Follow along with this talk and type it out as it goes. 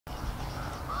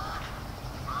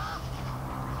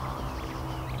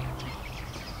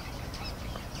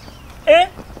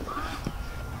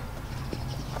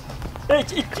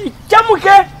Chamuke.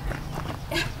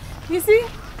 Misi?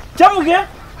 Chamuke?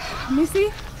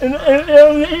 Misi?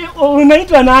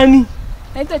 Unaitwa nani?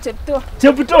 Naitwa Cheptoo.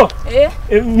 Cheptoo?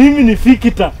 Mimi ni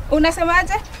Fikita.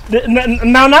 Unasemaje?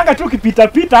 Naonanga tu ukipita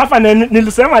hapa na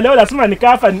nilisema leo lazima nikaa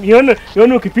hapa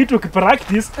nione ukipita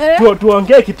ukipractice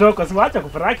tuongee kitoko. Siacha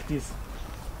kupractice.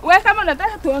 Wewe kama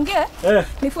unataka tuongee?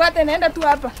 Nifuate naenda tu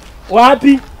hapa.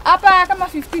 Wapi? Hapa kama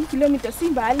 15 km si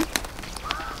mbali.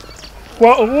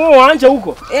 Kwa uwanja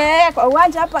huko? Kwa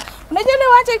uwanja hapa. Unajua ile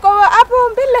uwanja iko hapo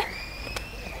mbele.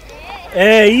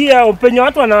 Hii penye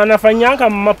watu wanafanyanga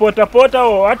mapota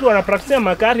watu wanapractice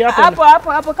magari hapo.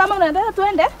 Hapo kama unataka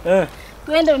tuende?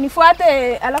 Tuende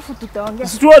unifuate alafu tutaongea.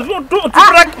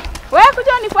 Wewe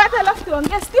kuja unifuate alafu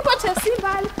tuongee. Sipo cha si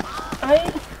mbali.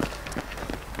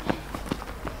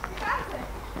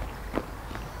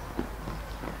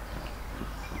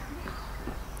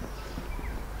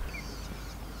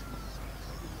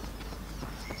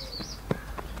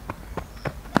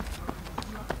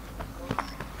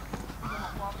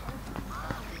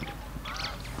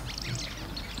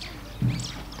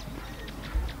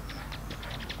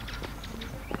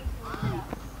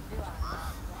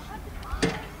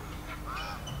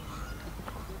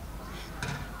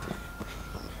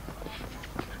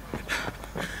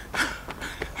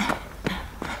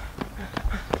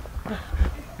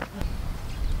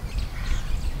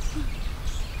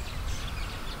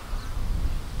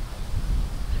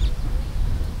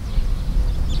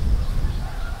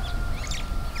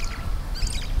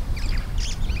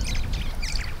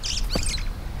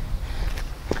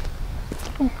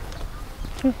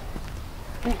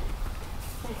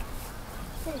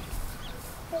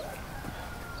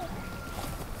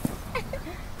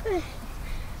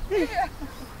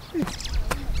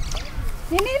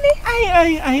 Nini?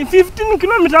 15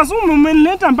 kilometers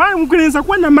umenileta mbali mkunaweza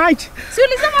kuwa na maji. Si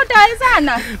ulisema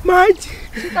utawezana? Maji.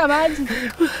 Shika maji.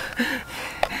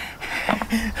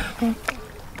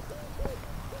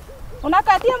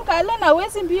 Unakatia Mkale na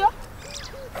uwezi mbio?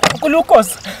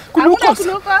 Glucose. Hakuna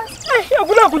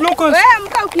glucose. Wewe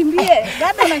mka ukimbie.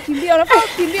 Dada nakimbia. Unafaa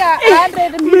kukimbia 100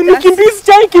 meters. Mimi nikimbizi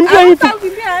chai kimbia hivi. Unafaa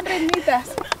kukimbia 100 meters.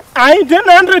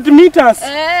 Tena 100 meters.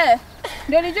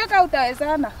 Ndio nijue kama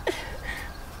utawezana.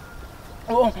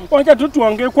 Wacha tu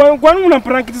tuongee. Kwani una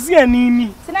practice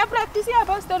nini? Sina practice ya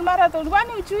Boston Marathon.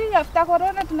 Kwani uchui after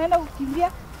corona tunaenda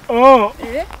kukimbia?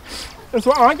 So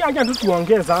wacha tu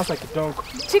tuongee sasa kidogo.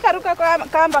 Shika ruka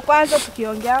kamba kwanza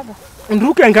tukiongea hapo.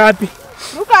 Nduke ngapi?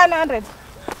 Ruka 100.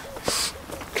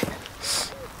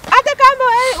 Hata kamba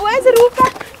huwezi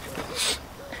ruka.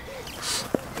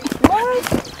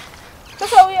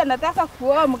 Sasa huyu anataka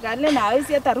kuoa Mkale na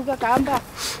hawezi hata ruka kamba.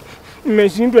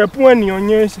 Nimeshindwa pua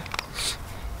nionyeshe.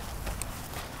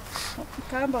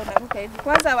 Kamba unaruka hivi.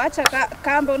 Kwanza wacha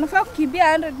kamba unafaa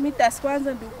kukimbia 100 meters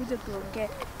kwanza ndio ukuje tuongee.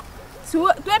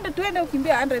 Tuende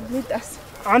ukimbia 100 meters.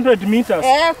 100 meters?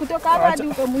 Kutoka hapa hadi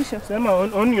huko mwisho. Sema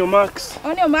on your marks.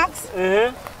 On your marks?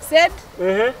 Set.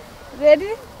 Ready?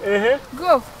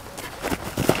 Go.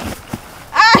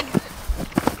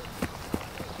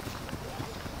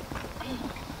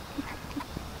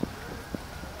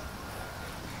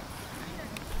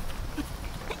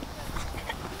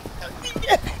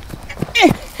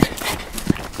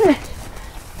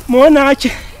 Muona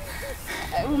ache.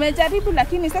 Umejaribu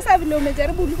lakini sasa vile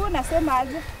umejaribu ulikuwa unasema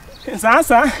aje?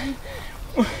 Sasa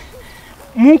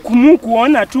Mungu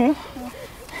ona tu.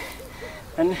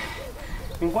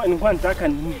 Nilikuwa nataka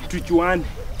tujuane.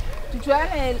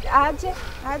 Tujuane aje?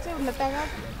 Aje unataka?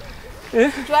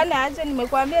 Tujuane aje?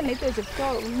 Nimekuambia naitwa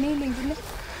Cheptoo. Nini lingine?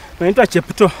 Naitwa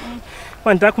Cheptoo.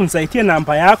 Kwa nataka kunisaidia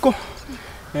namba yako.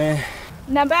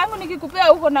 Namba yangu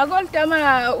nikikupea uko na gold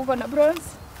ama uko na bronze?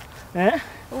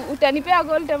 Utanipea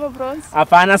gold ama bronze?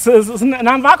 Hapana,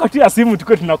 namba yako tu ya simu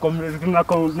tuko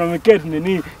tunakommunicate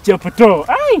nini Cheptoo.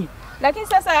 Lakini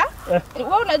sasa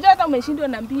wewe unajua hata umeshindwa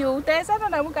na mbio, utawezana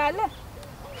na Mkale?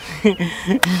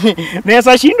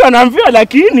 Naweza shindwa na mbio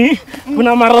lakini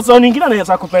kuna marathon nyingine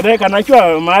naweza kupeleka,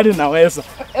 najua mahali naweza.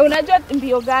 Unajua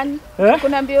mbio gani?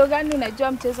 Kuna mbio gani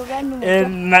unajua, mchezo gani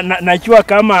unajua? Najua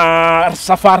kama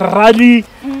safari rally,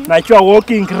 najua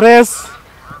walking race.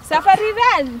 Safari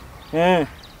rally?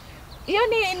 Hiyo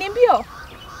ni mbio?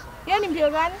 Hiyo ni mbio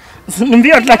gani?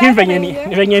 Mbio lakini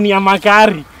venye ni ya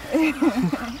magari.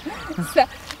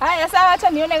 Haya sawa, acha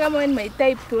nione kama wewe ni my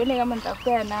type, tuone kama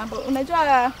nitakupea namba.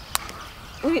 Unajua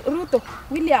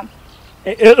William?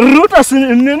 Ruto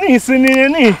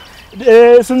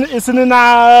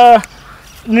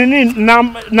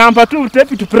number 2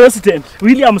 deputy president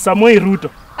William Samoei Ruto.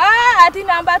 Ati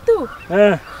number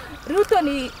 2?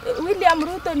 William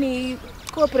Ruto ni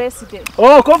co-president.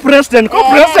 Oh, co-president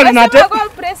na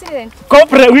co-president.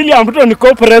 William Ruto ni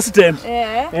co-president.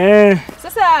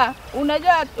 Sasa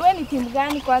unajua wewe ni timu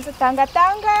gani kwanza, Tanga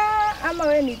ama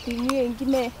wewe ni timu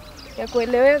nyingine ya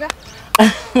kueleweka?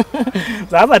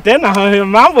 Sasa tena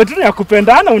mambo tu ya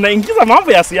kupendana unaingiza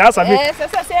mambo ya siasa.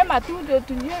 Sasa sema tu ndio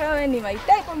tujue wewe ni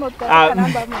Maitai kama utaweka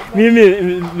namba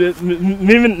moja.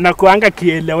 Mimi nakuanga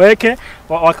kieleweke,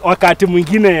 wakati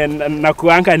mwingine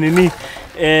nakuanga nini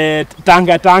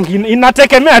Tanga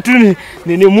inategemea tu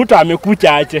ni mtu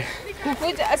amekuja aje.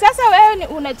 Sasa wewe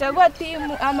unachagua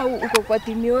timu ama uko kwa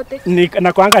timu yote?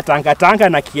 Nakuanga Tanga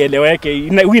na kieleweke,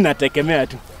 inategemea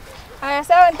tu. Haya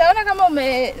sawa, nitaona kama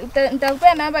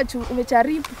nitakupea namba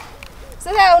umecharibu.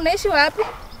 Sasa unaishi wapi?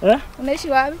 Unaishi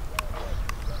wapi?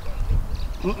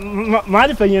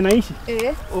 Mahali penye naishi?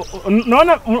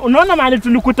 Unaona mahali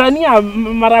tulikutania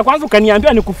mara ya kwanza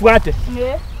ukaniambia nikufuate.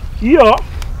 Hiyo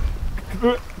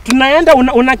tunaenda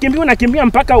unakimbia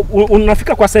mpaka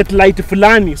unafika kwa satellite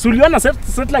fulani. Si uliona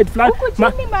satellite fulani? Huko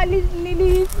chini mali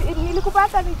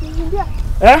nilikupata nikikimbia.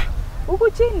 Huko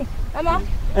chini ama?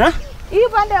 Hii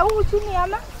pande huko chini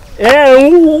ama?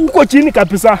 Huko chini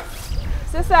kabisa.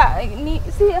 Sasa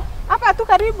si hapa tu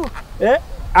karibu.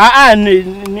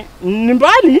 Ni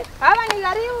mbali? Hapa ni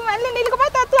karibu,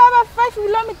 nilikupata tu hapa 5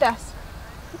 kilometers.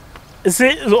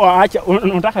 Acha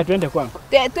unataka twende kwangu?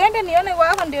 Twende nione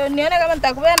kwako ndio nione kama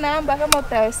nitakupea namba kama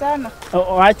utawezana.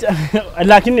 Acha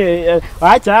lakini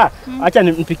acha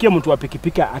nimpikie mtu wa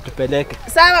pikipiki atupeleke.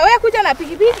 Sawa, wewe kuja na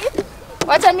pikipiki.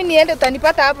 Acha mimi niende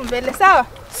utanipata hapo mbele, sawa?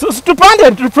 Tupande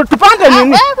nini?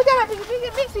 Wewe kuja na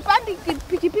pikipiki, mimi sipandi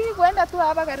pikipiki kwenda tu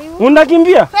hapa karibu.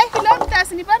 Unakimbia? 5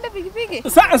 kilometers nipande pikipiki.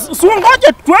 Sasa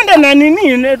ngoja twende na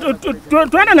nini?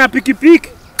 Twende na pikipiki.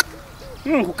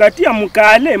 Kukatia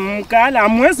Mkale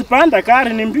amwezi panda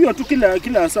gari, ni mbio tu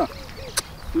kila saa.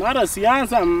 Mara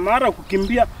sianza, mara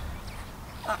kukimbia.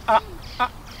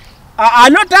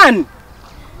 Tani.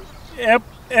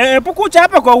 Pukucha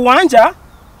hapa kwa uwanja.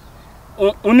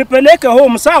 Unipeleke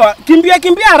home, sawa?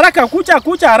 Kimbia haraka,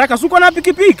 kucha haraka. Suko na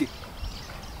pikipiki.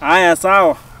 Haya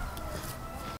sawa.